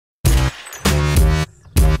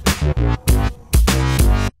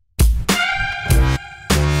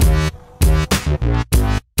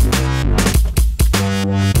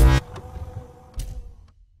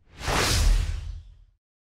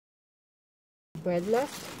bread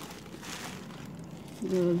left.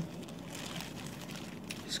 The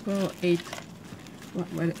squirrel ate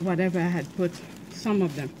whatever I had put, some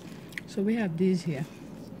of them. So we have these here.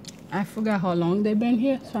 I forgot how long they've been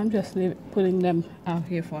here, so I'm just putting them out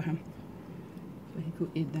here for him so he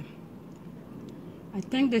could eat them. I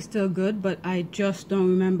think they're still good, but I just don't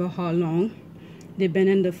remember how long they've been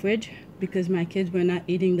in the fridge because my kids were not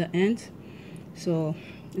eating the ends. So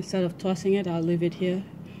instead of tossing it, I'll leave it here.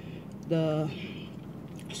 The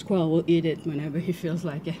squirrel will eat it whenever he feels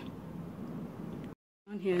like it.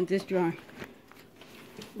 On here in this drawer.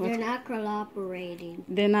 They're not cooperating.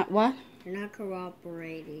 They're not what? They're not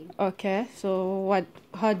cooperating. Okay, so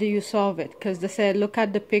how do you solve it? Because they said look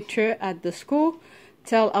at the picture at the school,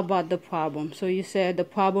 tell about the problem. So you said the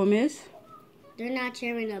problem is? They're not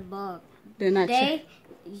sharing a book. They're not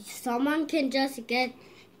someone can just get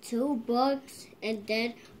 2 books and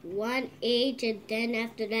then one each, and then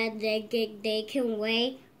after that they can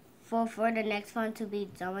wait for the next one to be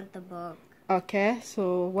done with the book. Okay,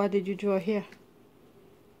 so what did you draw here?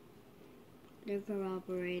 They're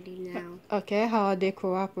cooperating now. Okay, how are they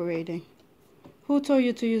cooperating? Who told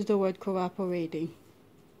you to use the word cooperating?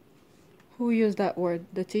 Who used that word?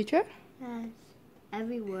 The teacher? Yes.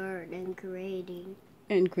 Every word in grading.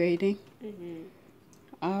 In grading? Mm-hmm.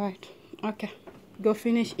 All right. Okay. Go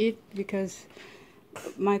finish it because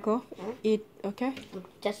Michael, eat, okay?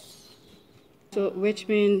 Just. So, which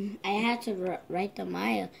means? I had to write the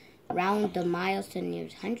mile, round the miles to the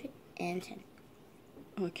nearest 110.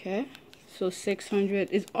 Okay. So 600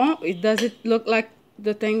 is, does it look like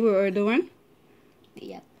the thing we were doing?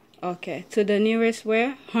 Yep. Okay, to the nearest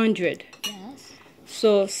where? 100. Yes.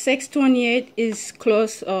 So 628 is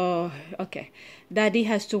close. Okay. Daddy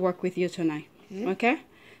has to work with you tonight. Okay?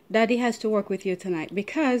 Daddy has to work with you tonight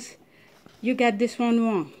because you got this one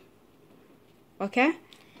wrong. Okay?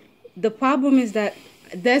 The problem is that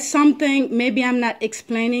there's something, maybe I'm not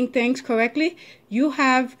explaining things correctly. You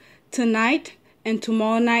have tonight and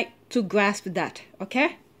tomorrow night to grasp that,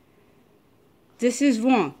 okay? This is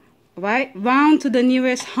wrong, right? Round to the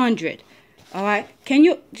nearest 100, all right? Can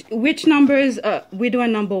you, which number is, we're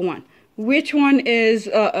doing number 1. Which one is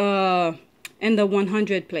in the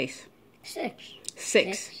 100 place?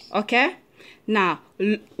 6, okay? Now,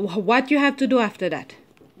 what you have to do after that?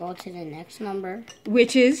 Go to the next number.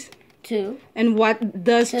 Which is? 2. And what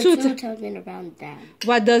does 2 tells me to round down.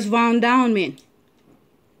 What does round down mean?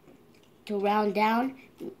 To round down,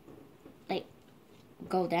 like,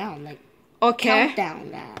 go down, like, okay. Count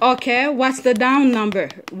down that. Okay, what's the down number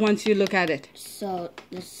once you look at it? So,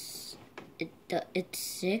 it's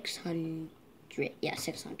 600. Yeah,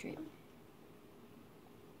 600.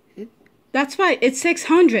 That's right, it's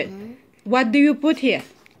 600. What do you put here?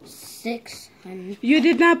 600. You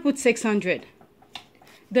did not put 600.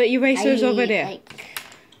 The eraser's over there.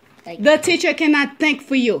 Like the teacher cannot think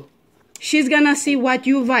for you. She's gonna see what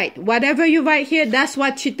you write. Whatever you write here, that's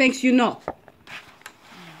what she thinks you know.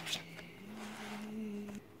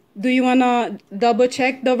 Do you wanna double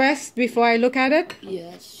check the rest before I look at it?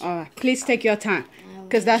 Yes. Alright, please take your time.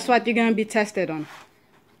 Because that's what you're gonna be tested on.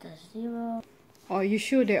 The 0. Are you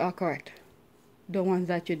sure they are correct? The ones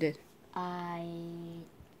that you did. I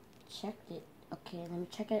checked it. Okay, let me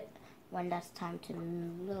check it when that's time to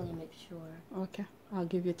really make sure. Okay, I'll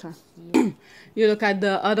give you time. You look at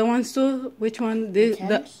the other ones too? Which one?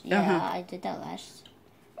 Yeah, I did that last.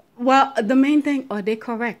 Well, the main thing, are they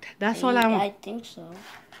correct? That's all I want. I think so.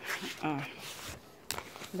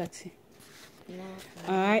 Let's see. No.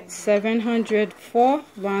 Alright, 704,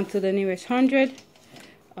 round to the nearest 100.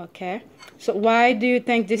 Okay. So why do you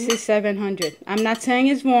think this is 700? I'm not saying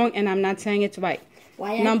it's wrong and I'm not saying it's right.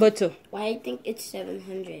 Number 2. Why I think it's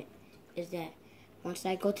 700 is that once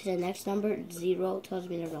I go to the next number, 0 tells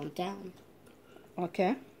me to round down.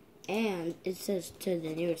 Okay. And it says to the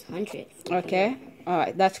nearest 100. Okay.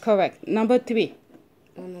 Alright, that's correct. Number 3.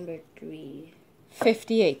 Number 3.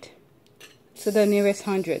 58. To the nearest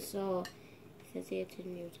 100. So, 58 to the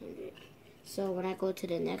nearest 100. So when I go to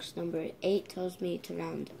the next number, 8 tells me to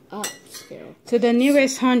round up still. To the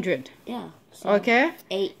nearest 100. Yeah. So okay.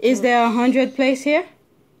 8. Is there 100 place here?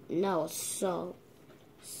 No. So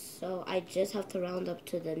I just have to round up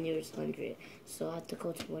to the nearest 100. So I have to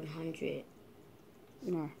go to 100.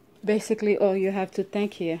 No. Basically, all you have to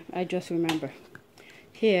think here, I just remember.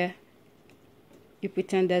 Here, you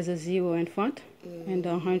pretend there's a 0 in front and the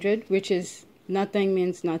 100, which is nothing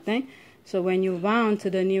means nothing. So when you round to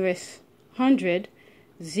the nearest 100,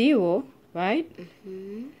 0, right?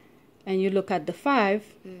 And you look at the 5,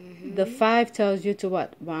 the 5 tells you to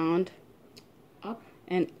what? Round up.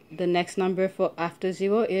 And the next number for after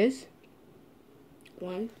 0 is?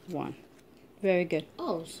 1. 1. Very good.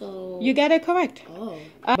 Oh, so You got it correct. Oh.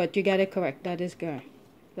 But you got it correct. That is good.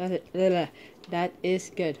 That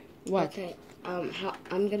is good. What? Okay. How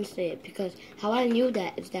I'm gonna say it because how I knew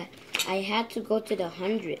that is that I had to go to the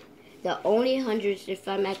 100. The only hundreds if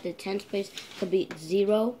I'm at the 10th place could be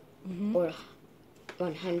 0 or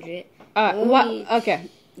 100. What? Okay.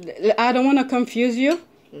 I don't want to confuse you.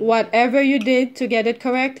 Whatever you did to get it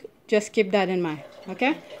correct, just keep that in mind.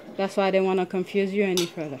 Okay? That's why I didn't want to confuse you any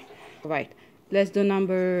further. Right. Let's do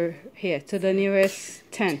number here to the nearest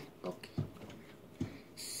 10. Okay.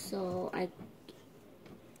 So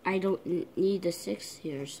I don't need the 6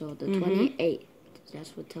 here, so the 28.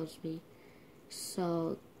 That's what tells me.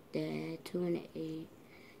 So the 2 and 8.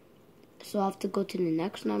 So I have to go to the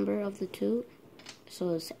next number of the 2.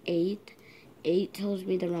 So it's 8. 8 tells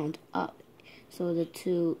me to round up. So the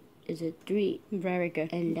 2 is a 3. Very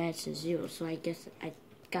good. And that's a 0. So I guess I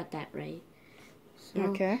got that right. So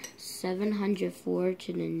okay. 704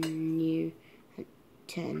 to the near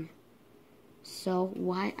 10. So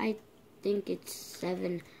why I think it's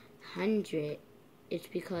 700, it's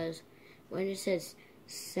because when it says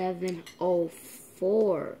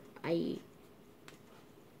 704,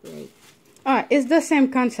 Alright, it's the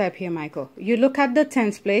same concept here, Michael. You look at the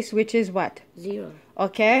 10th place, which is what? 0.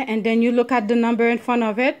 Okay, and then you look at the number in front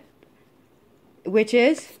of it, which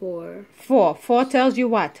is? 4. 4. 4 tells you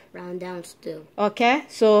what? Round down still. Okay,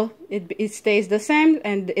 so it stays the same,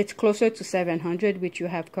 and it's closer to 700, which you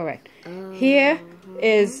have correct. Here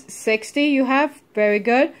is 60, you have. Very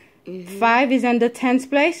good. 5 is in the 10th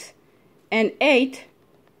place, and 8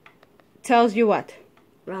 tells you what?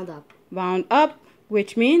 Round up. Round up,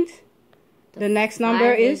 which means the next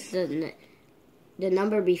number is? The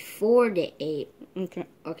number before the 8. Okay.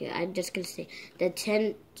 Okay, I'm just going to say the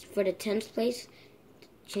 10 for the 10th place,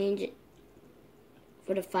 change it.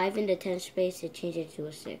 For the 5 in the 10th space, it changes it to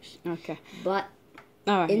a 6. Okay. But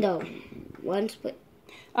all right. In the one split.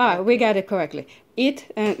 Alright, we got it correctly.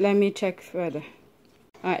 And let me check further.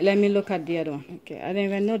 Alright, let me look at the other one. Okay, I didn't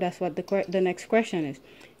even know that's what the next question is.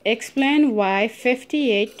 Explain why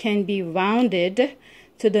 58 can be rounded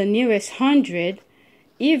to the nearest 100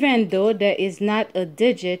 even though there is not a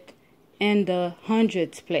digit in the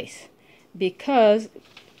hundreds place. Because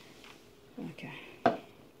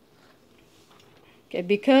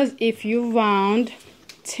because if you round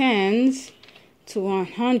tens to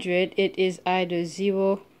 100, it is either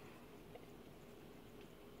 0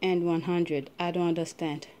 and 100. I don't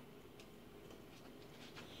understand.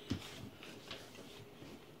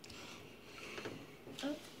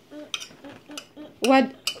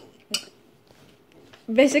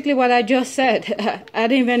 Basically what I just said. I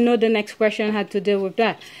didn't even know the next question had to deal with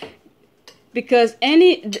that. Because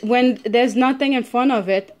when there's nothing in front of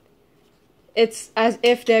it, it's as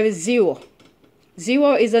if there is 0.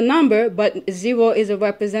 0 is a number, but 0 is a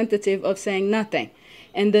representative of saying nothing.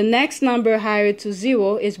 And the next number higher to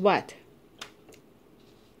 0 is what?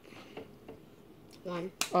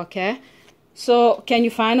 1. Okay. So can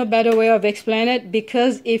you find a better way of explaining it?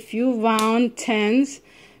 Because if you round tens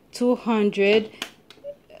to 100,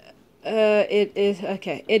 it is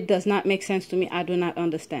okay. It does not make sense to me. I do not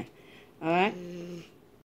understand. All right.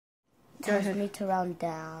 Tells me to round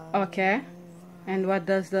down. Okay. And what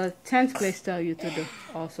does the 10th place tell you to do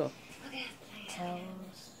also?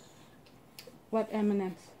 What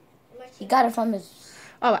M&Ms? He got it from his...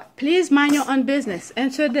 All right. Please mind your own business.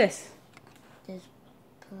 Answer this. This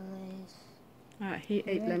place. All right. He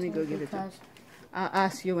ate. Let me go give it to him. I'll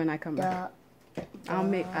ask you when I come back.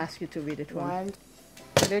 I'll ask you to read it for me.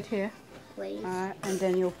 Put it here. Please. All right. And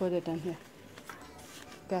then you'll put it in here.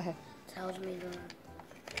 Go ahead. Tells me the...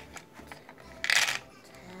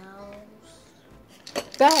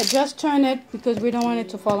 Go ahead, just turn it because we don't want it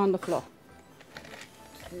to fall on the floor.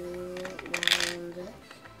 Go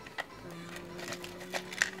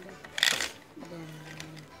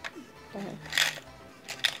ahead.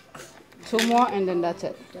 2 more and then that's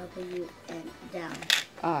it. W and down.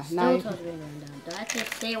 Now Still tells me down. Do I have to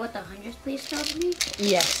say what the hundreds place tells me?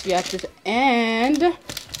 Yes, you have to. And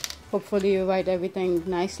hopefully you write everything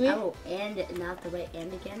nicely. Oh, and now have to write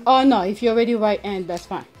and again? Oh no, if you already write and, that's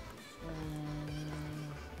fine.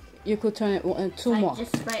 You could turn it 2 more.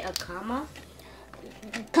 Just write a comma?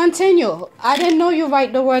 Continue. I didn't know you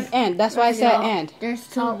write the word and. That's why I said and. There's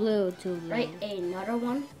two blue. Write another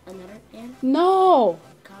one. Another and. No.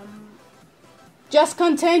 Just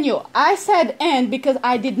continue. I said and because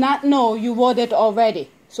I did not know you wrote it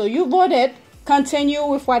already. So you wrote it. Continue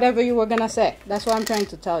with whatever you were going to say. That's what I'm trying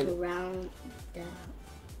to tell you. Round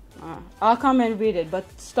down. I'll come and read it, but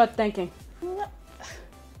start thinking. What?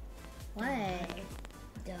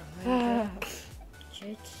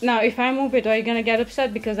 hundreds. Now, if I move it, are you gonna get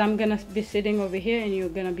upset because I'm gonna be sitting over here and you're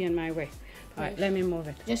gonna be in my way? All right, let me move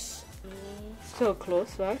it. Just So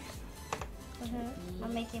close, right?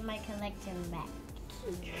 I'm making my collection back.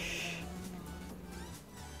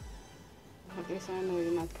 At least I know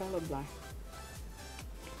you're not colorblind.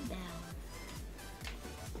 Down.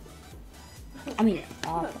 I mean,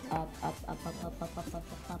 up.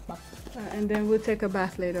 And then we'll take a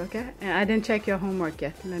bath later, okay? And I didn't check your homework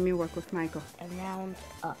yet. Let me work with Michael. Around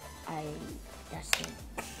up. That's it.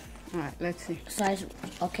 All right, let's see. So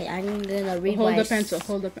okay, I'm gonna read. Hold the pencil.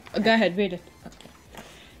 Hold the. Go ahead, read it. Okay.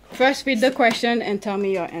 First, read the question and tell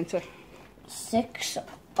me your answer. 6.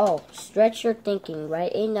 Oh, stretch your thinking.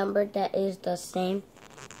 Write a number that is the same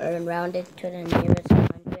or rounded to the nearest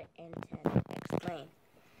 110. Explain.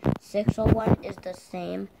 601 is the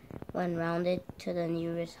same when rounded to the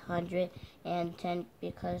nearest 110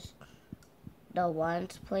 because the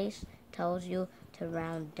ones place tells you to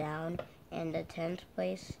round down and the tens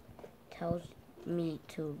place tells me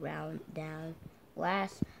to round down.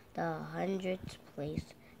 Last, the hundredths place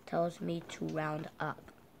tells me to round up.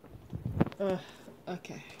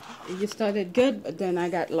 Okay. You started good, but then I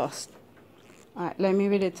got lost. All right, let me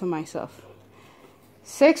read it to myself.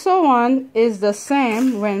 601 is the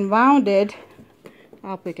same when rounded.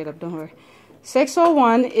 I'll pick it up, don't worry.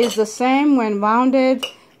 601 is the same when rounded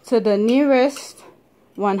to the nearest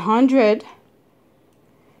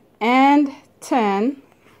 110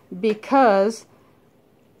 because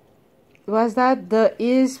was that the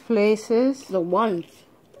is places The ones.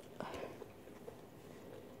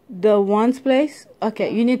 the ones place.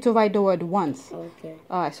 Okay, you need to write the word once. Okay.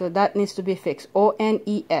 All right, so that needs to be fixed.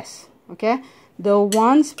 ONES. Okay, the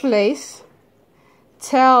ones place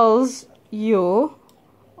tells you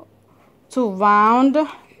to round.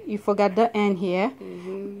 You forgot the N here.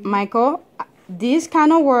 Michael, these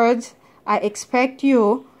kind of words, I expect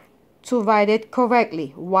you to write it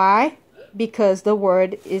correctly. Why? Because the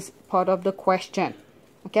word is part of the question.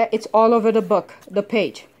 Okay, it's all over the book, the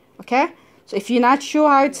page. Okay, so if you're not sure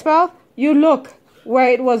how it's spelled, you look where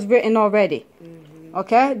it was written already.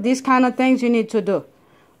 Okay, these kind of things you need to do.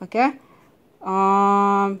 Okay,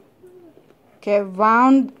 okay,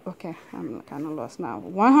 round. Okay, I'm kind of lost now.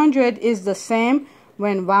 100 is the same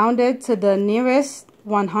when rounded to the nearest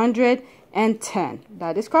 110.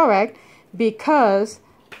 That is correct because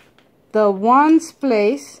the ones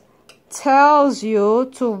place tells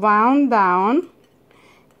you to round down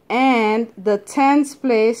and the tens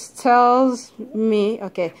place tells me,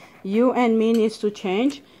 okay, you and me needs to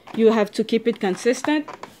change. You have to keep it consistent.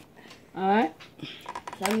 All right.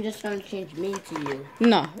 So I'm just going to change me to you.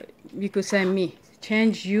 No, you could say me.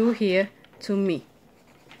 Change you here to me.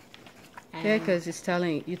 Okay, because it's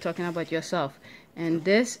telling you talking about yourself. And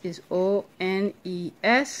this is ONESROUND.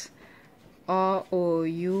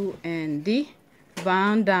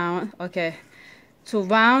 Round down. Okay. To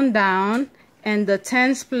round down, and the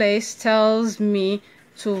tens place tells me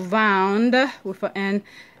to round with an N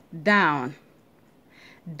down.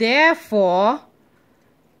 Therefore,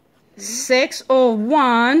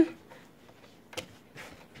 601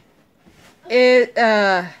 is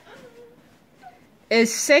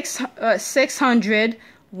 600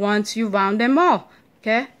 once you round them all.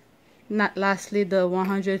 Okay, not lastly the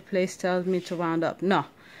 100 place tells me to round up. No.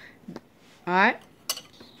 All right,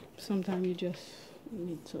 sometimes you just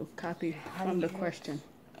need to copy from the question.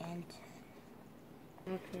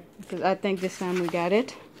 Okay. Because I think this time we got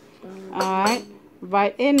it. All right,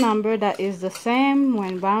 write a number that is the same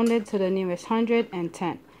when rounded to the nearest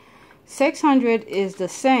 110. 600 is the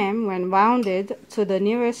same when rounded to the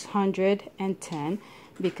nearest 110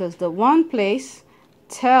 because the one place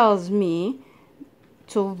tells me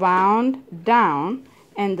to round down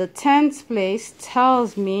and the tens place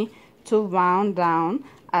tells me to round down.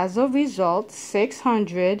 As a result,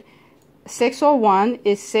 601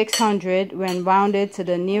 is 600 when rounded to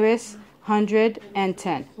the nearest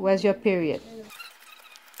 110. Where's your period?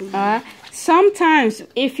 Sometimes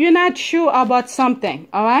if you're not sure about something,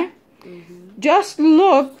 all right, just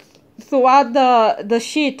look throughout the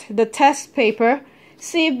sheet, the test paper,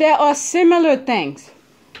 see if there are similar things,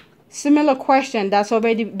 similar question that's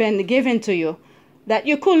already been given to you that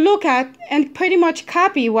you could look at and pretty much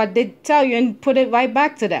copy what they tell you and put it right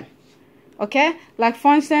back to them. Okay, like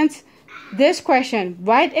for instance, this question,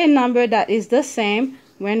 write a number that is the same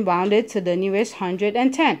when rounded to the nearest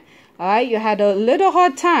 110. All right, you had a little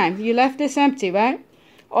hard time. You left this empty, right?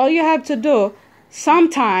 All you have to do,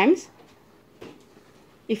 sometimes,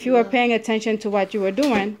 if you were paying attention to what you were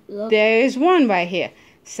doing, there is one right here.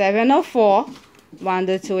 704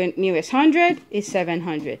 rounded to the nearest 100 is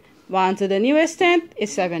 700. Round to the nearest 10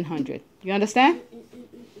 is 700. You understand?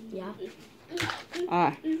 Yeah.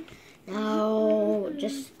 Alright. Now,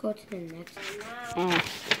 just go to the next one.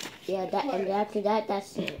 Yeah, that, and after that,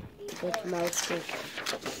 that's it. That's most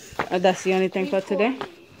simple. That's the only thing for today?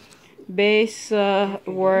 Base,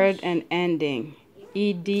 word, and ending.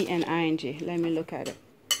 ED and ING. Let me look at it.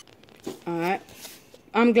 Alright.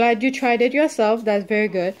 I'm glad you tried it yourself. That's very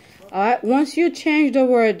good. Alright. Once you change the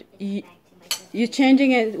word, you're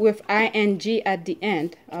changing it with ING at the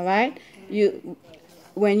end. Alright.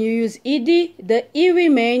 When you use ED, the E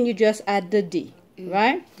remain, you just add the D.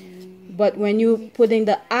 Right? But when you putting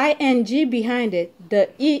the ING behind it, the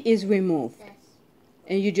E is removed.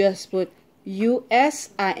 And you just put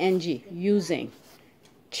USING. Using.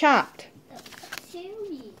 Chopped.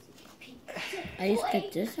 I just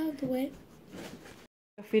get this out of the way.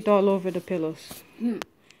 Feet all over the pillows.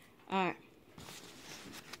 Alright.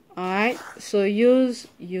 Alright. So use,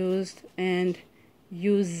 used, and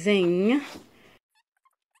using.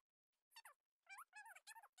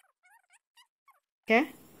 Okay?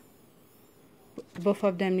 Both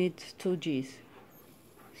of them need 2 G's.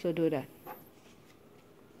 So do that.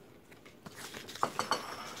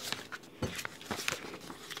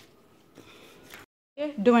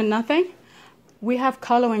 Okay, doing nothing. We have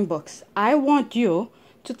coloring books. I want you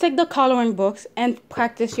to take the coloring books and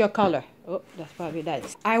practice your color. Oh, that's probably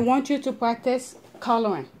that. I want you to practice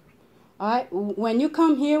coloring. Alright? When you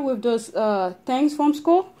come here with those things from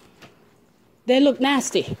school, they look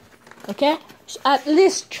nasty. Okay? At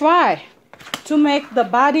least try to make the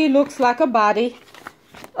body looks like a body,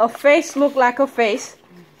 a face look like a face.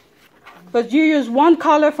 But you use one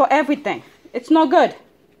color for everything. It's not good.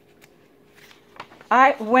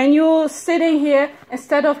 Alright, when you're sitting here,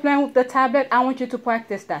 instead of playing with the tablet, I want you to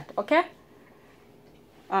practice that, okay?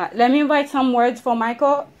 Alright, let me write some words for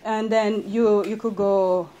Michael, and then you could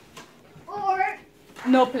go. Or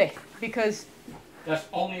No play, because that's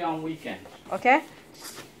only on weekends. Okay?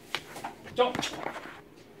 Don't.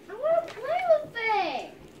 I want to play with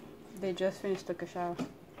it. They just finished took a shower.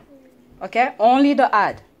 Okay, only the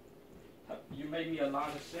ad. You made me a lot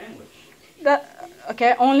of sandwich.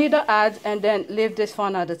 Okay, only the ads, and then leave this for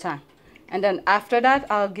another time. And then after that,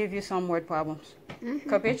 I'll give you some word problems.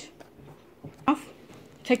 Capiche?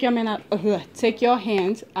 Take your take your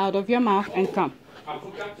hands out of your mouth and come. I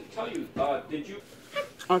forgot to tell you. Did you?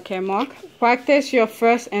 Okay, Mark. Practice your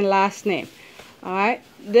first and last name. All right.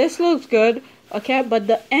 This looks good. Okay, but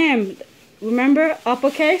the M, remember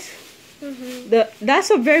uppercase? That's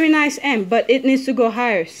a very nice M, but it needs to go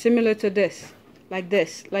higher, similar to this. Like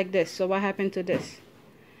this, like this. So what happened to this?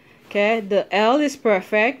 Okay, the L is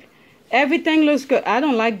perfect. Everything looks good. I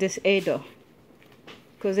don't like this A though,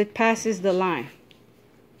 because it passes the line.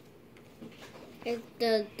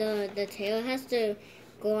 The tail has to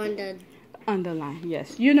go on the line.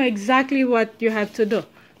 Yes, you know exactly what you have to do.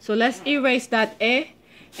 So let's erase that A,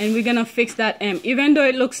 and we're gonna fix that M. Even though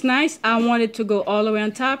it looks nice, I want it to go all the way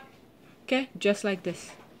on top. Okay, just like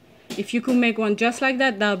this. If you could make one just like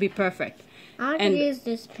that, that would be perfect. I'm gonna use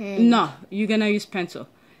this pen. No, you're gonna use pencil.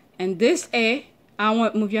 And this A, I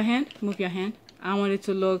want, move your hand. I want it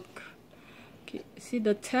to look, okay, see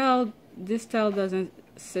the tail, this tail doesn't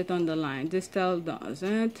sit on the line. This tail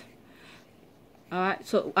doesn't. Alright,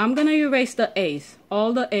 so I'm gonna erase the A's,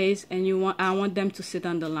 all the A's, and I want them to sit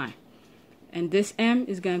on the line. And this M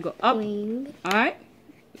is gonna go up. Ring. Alright?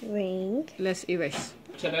 Ring. Let's erase.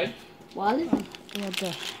 Today? Wallet.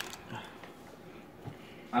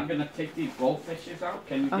 I'm going to take these goldfishes out.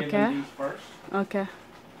 Can you give them these first? Okay.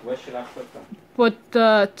 Where should I put them?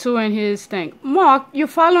 Put 2 in his thing. Mark, you're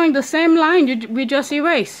following the same line we just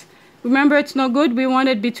erased. Remember, it's no good. We want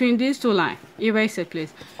it between these 2 lines. Erase it,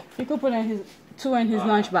 please. You could put 2 in his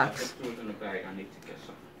lunchbox. I put 2 in the bag. I need to get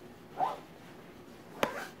some.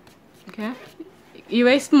 Okay.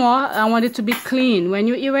 Erase more. I want it to be clean. When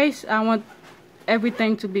you erase, I want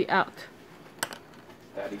everything to be out.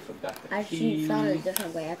 Daddy forgot the I keys. saw it a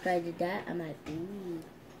different way. After I did that, I'm like, ooh.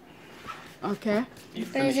 Okay. You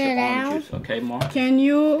finish your orange juice, okay, Mom? Can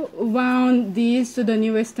you round these to the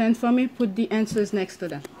nearest 10 for me? Put the answers next to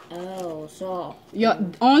them. Oh, so.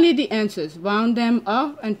 Only the answers. Round them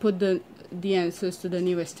up and put the answers to the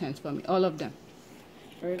nearest 10 for me. All of them.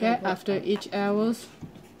 Okay. After each arrows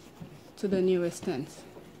to the nearest 10s.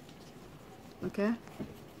 Okay.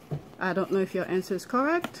 I don't know if your answer is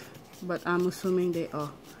correct, but I'm assuming they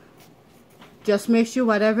are. Just make sure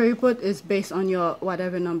whatever you put is based on your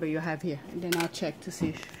whatever number you have here. And then I'll check to see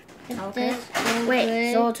if... Okay.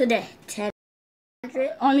 Wait, so today, 10?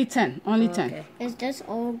 Only 10. Only 10. Okay. Is this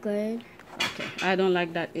all good? Okay. I don't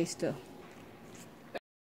like that A still.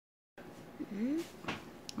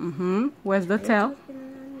 Where's the tail?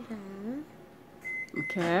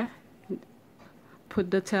 Okay.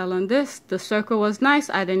 Put the tail on this. The circle was nice.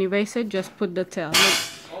 I didn't erase it. Just put the tail.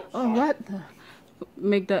 Oh, what?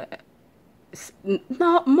 Make the...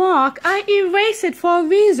 No, Mark, I erased it for a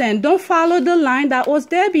reason. Don't follow the line that was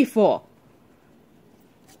there before.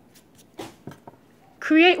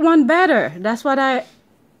 Create one better. That's what I...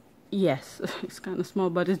 Yes, it's kind of small,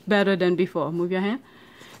 but it's better than before. Move your hand.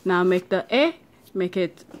 Now make the A. Make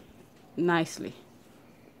it nicely.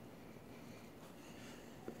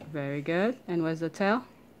 Very good. And where's the tail?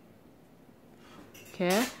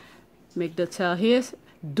 Okay. Make the tail here.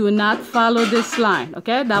 Do not follow this line.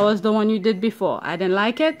 Okay. That was the one you did before. I didn't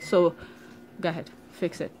like it. So go ahead.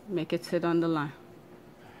 Fix it. Make it sit on the line.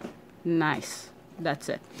 Nice. That's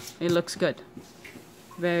it. It looks good.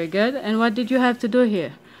 Very good. And what did you have to do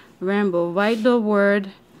here? Rainbow. Write the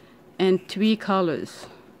word in 3 colors.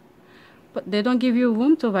 But they don't give you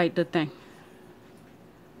room to write the thing.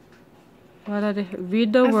 What are they?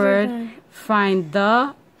 Read the word, find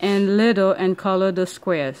the and little, and color the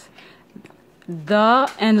squares. The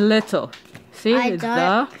and little. See? It's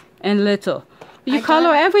the and little. You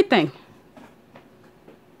color everything.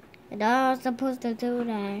 I thought I was supposed to do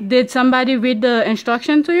that. Did somebody read the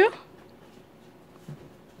instruction to you?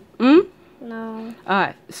 No.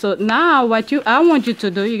 Alright, so now what I want you to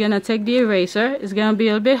do, you're going to take the eraser. It's going to be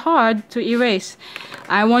a little bit hard to erase.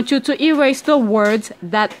 I want you to erase the words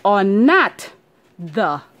that are not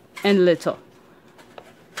the and little.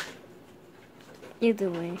 Either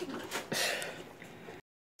way.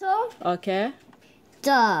 So? Okay.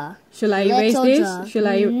 Duh. Should I erase Little these? duh. Should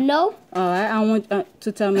I? Nope. Alright, I want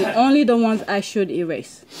to tell me only the ones I should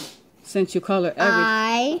erase. Since you color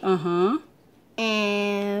everything. I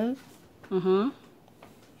am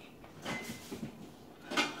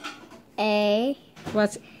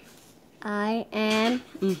What's I am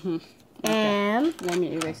am. Let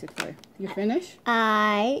me erase it for you. You finish?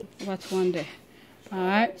 What's one day?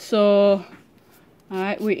 Alright, so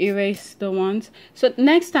we erase the ones. So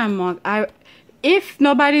next time, Mark, if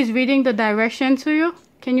nobody's reading the direction to you,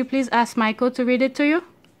 can you please ask Michael to read it to you?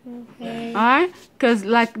 Okay. Alright? Because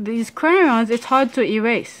like these crayons, it's hard to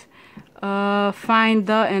erase. Find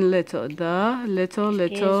the and little. The, little.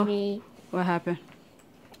 Excuse me. What happened?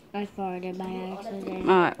 I farted by accident.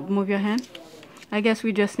 Alright, move your hand. I guess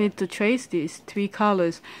we just need to trace these 3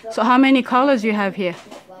 colors. So how many colors you have here?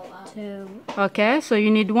 2. Okay, so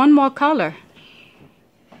you need 1 more color.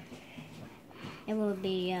 It will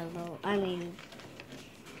be yellow. I mean,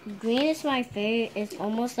 green is my favorite. It's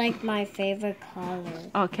almost like my favorite color.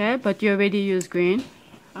 Okay, but you already used green.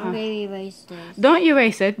 I'm going to erase this. Don't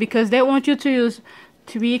erase it because they want you to use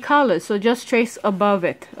 3 colors. So just trace above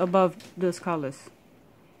it, above those colors.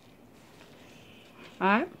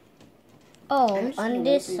 Alright? Oh, on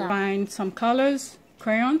this side. Find some colors,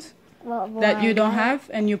 crayons, that you don't have,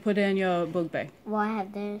 and you put it in your book bag. Well, I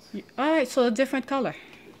have this. Alright, so a different color.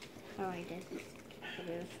 Alright, this is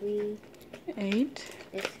coming with 3. 8.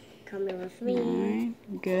 This coming with 3. 9.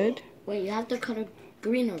 Good. Wait, you have to color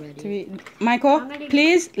green already. 3. Michael,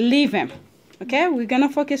 please leave him. Okay, we're gonna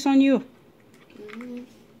focus on you.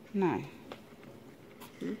 9.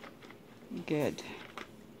 Good.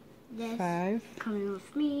 This 5. coming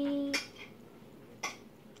with me.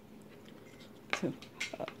 2.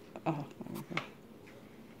 Oh, okay.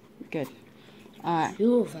 Good. Alright.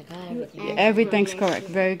 Oof, I got everything. Everything's correct.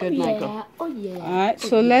 Very good, Michael. Yeah. Oh, yeah. Alright,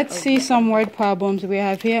 so let's see some word problems we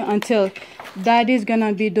have here until Daddy's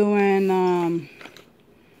gonna be doing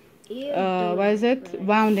what is it?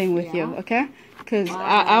 Rounding with you, okay? Because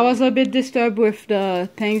I was a bit disturbed with the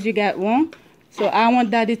things you got wrong. So I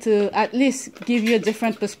want Daddy to at least give you a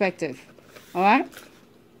different perspective. Alright?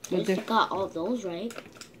 You got all those right.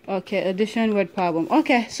 Okay, addition word problem.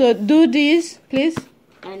 Okay, so do these, please.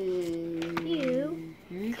 And You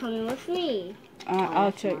coming with me.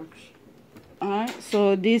 I'll check. Alright,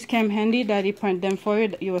 so these came handy. Daddy print them for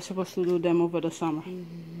you. You were supposed to do them over the summer.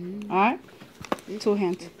 Alright? 2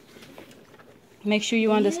 hands. Make sure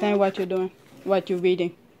you understand what you're doing, what you're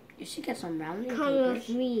reading. you should get some rounding Coming with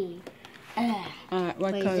papers. me. Alright,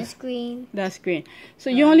 what Wait, color? is this green? That's green.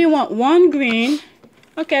 So you only want 1 green.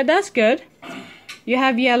 Okay, that's good. You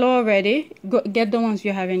have yellow already. Go, get the ones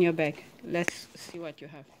you have in your bag. Let's see what you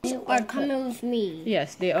have. You are coming with me.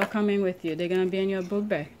 Yes, they are coming with you. They're going to be in your book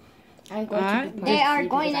bag. I'm going Alright. to be They are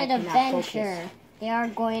perfect going because on I an cannot adventure. focus. They are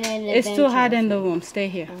going on an It's adventure. too hot in the room. Stay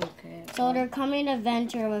here. Okay. So they're coming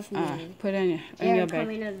adventure with me. Alright, put it in They're your bag.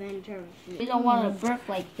 coming adventure with We me. don't want to burp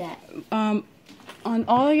like that. On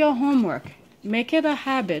all your homework, make it a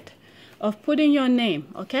habit of putting your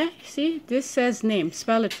name, okay? See, this says name.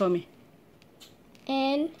 Spell it for me.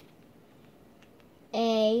 N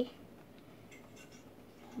A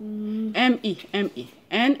M-E, M-E.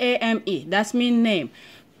 N-A-M-E. That's mean name.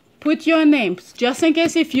 Put your names. Just in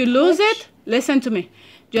case if you lose it, listen to me.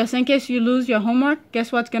 Just in case you lose your homework,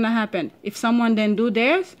 guess what's going to happen? If someone then do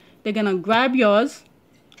theirs, they're going to grab yours,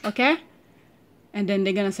 okay? And then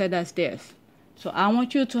they're going to say that's theirs. So I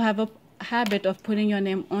want you to have a habit of putting your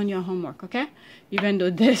name on your homework, okay? Even though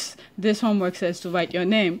this homework says to write your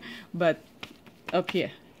name, but up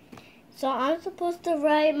here. So I'm supposed to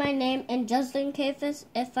write my name, and just in case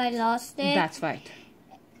if I lost it. That's right.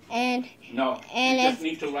 And no, you just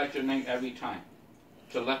need to write your name every time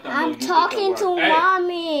to let them know you did the work. I'm talking to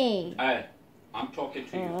mommy. Hey, I'm talking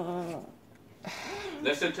to you.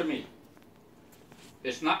 Listen to me.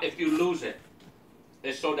 It's not if you lose it.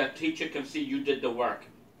 It's so that teacher can see you did the work.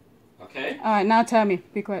 Okay? All right, now tell me.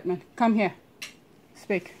 Be quiet, man. Come here.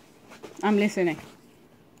 Speak. I'm listening.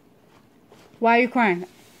 Why are you crying?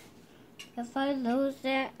 If I lose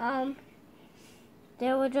it,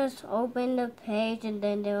 they will just open the page and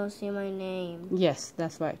then they will see my name. Yes,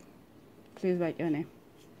 that's right. Please write your name.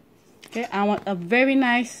 Okay, I want a very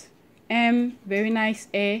nice M, very nice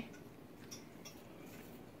A.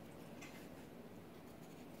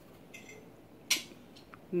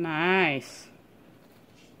 Nice.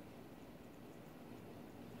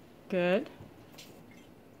 Good.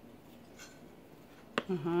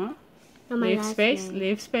 Leave space,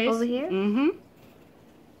 leave space. Over here? Mm-hmm.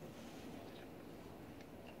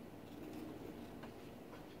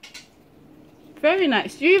 Very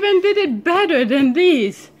nice. You even did it better than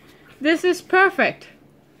these. This is perfect.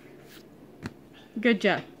 Good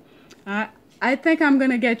job. I think I'm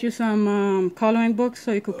going to get you some coloring books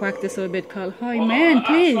so you could practice a little bit color. Oh, man,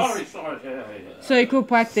 please. Sorry. Yeah. So you could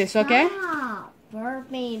practice, okay? Stop.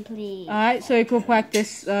 Burping, please. Alright, so you could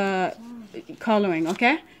practice coloring,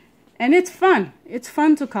 okay? And it's fun. It's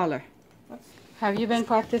fun to color. Have you been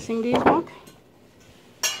practicing these, Mark?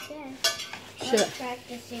 I was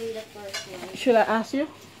practicing the first one. Should I ask you?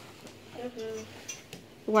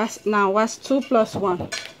 What's 2 plus 1?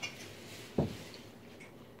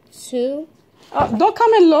 2. Oh, don't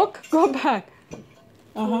come and look. Go back.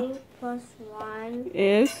 2 plus 1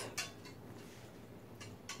 is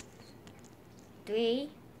 3.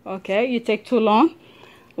 Okay, you take too long.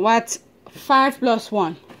 What's 5 plus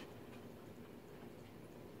 1?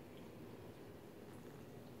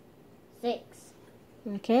 6.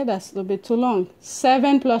 Okay, that's a little bit too long.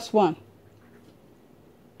 7 plus 1?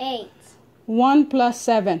 8. 1 plus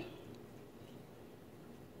 7?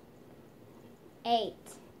 8.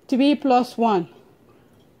 3 plus 1?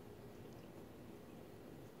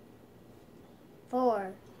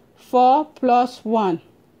 4. 4 plus 1?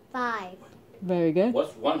 5. Very good.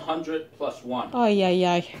 What's 100 plus 1? Oh,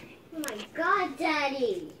 yeah. Oh my God,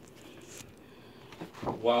 Daddy.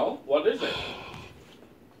 Well, what is it?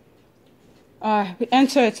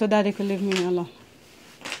 Answer it so Daddy could leave me alone.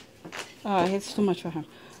 It's too much for him.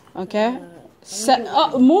 Okay?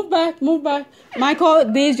 Move back.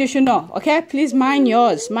 Michael, these you should know. Okay? Please mind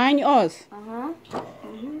yours. Go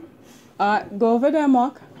over there,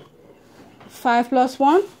 Mark. 5 plus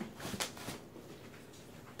 1?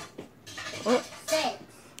 6.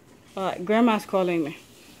 Alright, Grandma's calling me.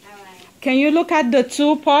 Alright. Can you look at the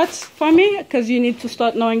 2 parts for me? Because you need to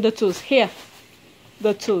start knowing the 2's. Here.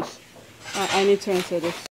 The 2's. I need to answer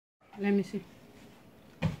this. Let me see.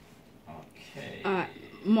 Okay.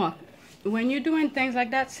 Mark, when you're doing things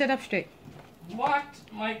like that, sit up straight. What,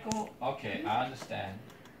 Michael? Okay, I understand.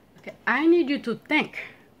 Okay, I need you to think.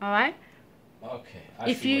 Alright? Okay.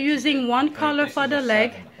 If you're using one color for the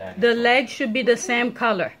leg, the leg should be the same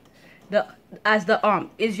color as the arm.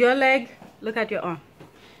 Is your leg, look at your arm.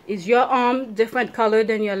 Is your arm different color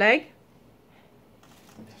than your leg?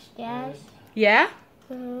 Yes. Yeah? That's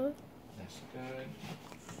good.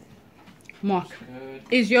 Mark, Good.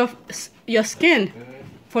 is your skin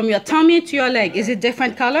from your tummy to your leg, is it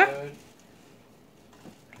different color?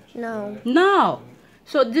 No. No.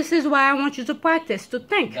 So this is why I want you to practice, to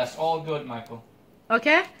think. That's all good, Michael.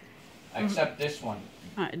 Okay? Except this one.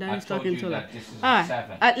 Alright, I Daddy's told talking you too loud. that this is a Alright,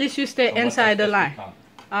 7. at least you stay So what inside the does this line. become?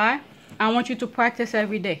 Alright? I want you to practice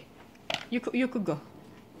every day. You could go.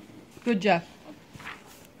 Good job.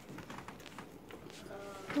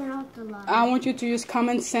 Turn off the light. I want you to use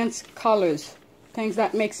common sense colors. Things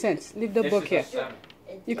that make sense. Leave the book here. This is a 7.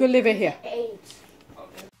 You could leave it here. 8.